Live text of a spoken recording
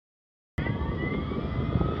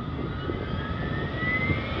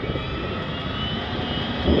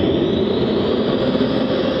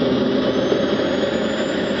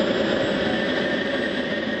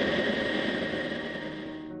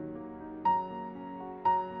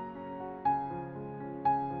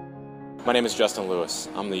My name is Justin Lewis.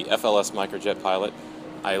 I'm the FLS Microjet pilot.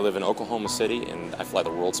 I live in Oklahoma City and I fly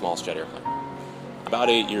the world's smallest jet airplane. About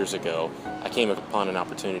 8 years ago, I came upon an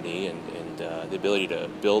opportunity and the ability to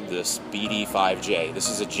build this BD-5J. This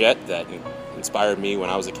is a jet that inspired me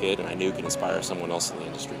when I was a kid and I knew could inspire someone else in the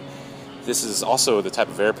industry. This is also the type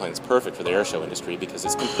of airplane that's perfect for the airshow industry because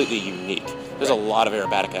it's completely unique. There's a lot of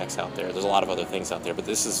aerobatic acts out there, there's a lot of other things out there, but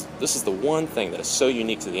this is the one thing that is so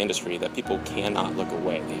unique to the industry that people cannot look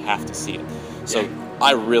away. They have to see it. So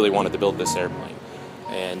I really wanted to build this airplane.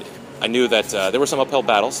 And I knew that there were some uphill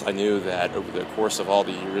battles. I knew that over the course of all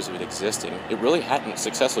the years of it existing, it really hadn't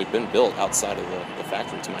successfully been built outside of the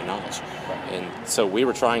factory to my knowledge. And so we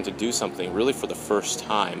were trying to do something really for the first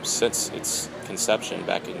time since its conception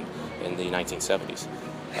back in the 1970s.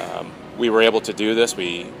 We were able to do this.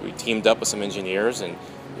 We teamed up with some engineers and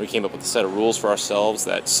we came up with a set of rules for ourselves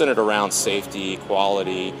that centered around safety,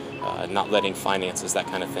 quality, not letting finances, that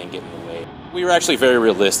kind of thing, get in the way. We were actually very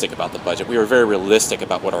realistic about the budget. We were very realistic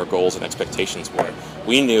about what our goals and expectations were.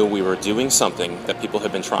 We knew we were doing something that people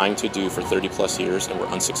have been trying to do for 30 plus years and were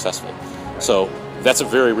unsuccessful. So that's a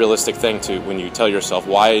very realistic thing to when you tell yourself,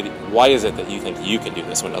 why is it that you think you can do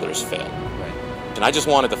this when others fail? And I just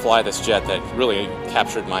wanted to fly this jet that really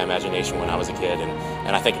captured my imagination when I was a kid,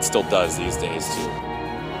 and I think it still does these days too.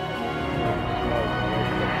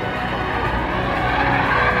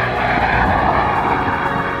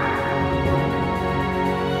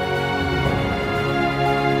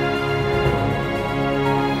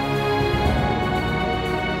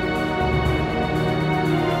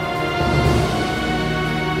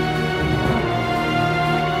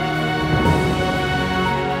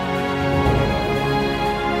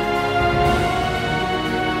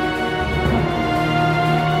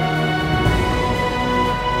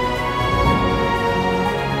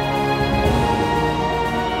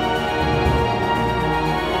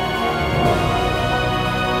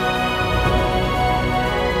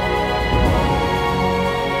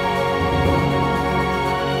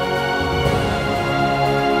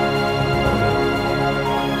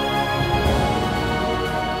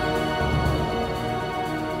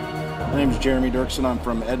 My name is Jeremy Dirksen. I'm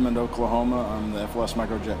from Edmond, Oklahoma. I'm the FLS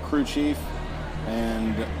Microjet crew chief,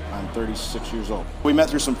 and I'm 36 years old. We met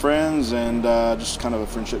through some friends, and just kind of a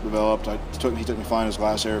friendship developed. He took me flying his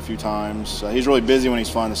Glass Air a few times. He's really busy when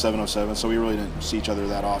he's flying the 707, so we really didn't see each other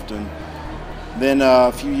that often. Then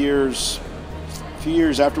a few years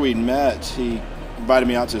after we'd met, he invited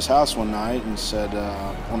me out to his house one night and said,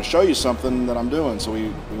 I want to show you something that I'm doing. So we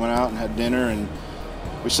went out and had dinner, and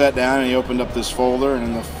we sat down, and he opened up this folder, and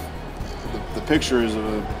in the picture is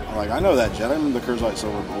like, I know that jet. I remember the Kurzweil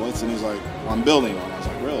Silver Bullets. And he's like, well, I'm building one. I was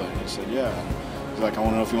like, really? And he said, yeah. He's like, I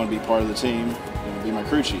want to know if you want to be part of the team and be my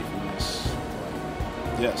crew chief. And I was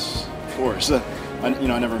like, yes, of course. I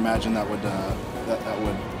never imagined that would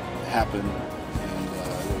happen, and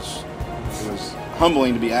it was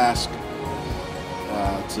humbling to be asked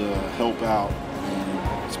to help out,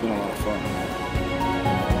 and it's been a lot of fun.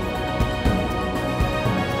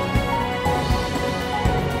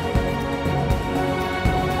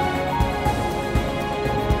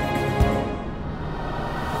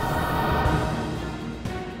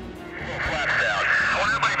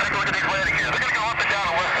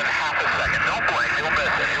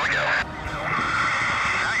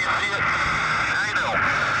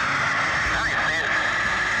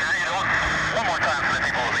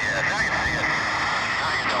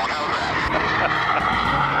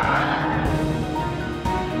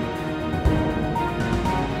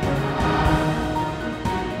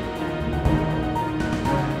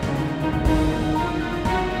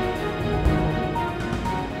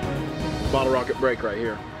 Bottle rocket brake right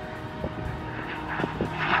here.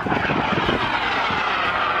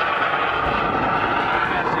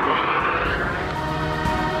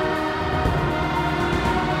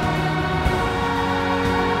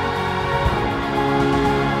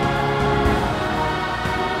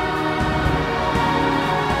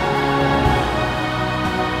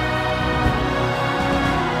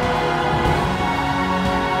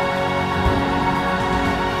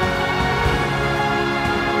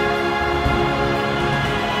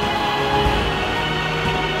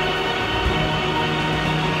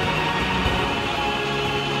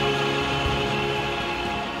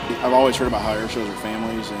 I've always heard about how air shows are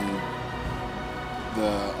families, and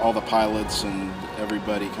all the pilots and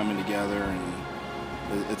everybody coming together, and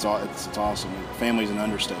it's awesome. Family's an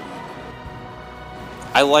understatement.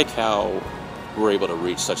 I like how we're able to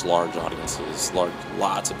reach such large audiences,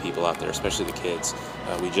 lots of people out there, especially the kids.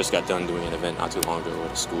 We just got done doing an event not too long ago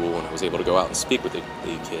at a school, and I was able to go out and speak with the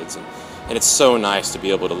kids, and it's so nice to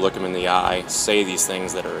be able to look them in the eye, say these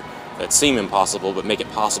things that that seem impossible, but make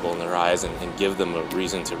it possible in their eyes and give them a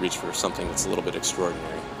reason to reach for something that's a little bit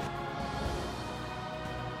extraordinary.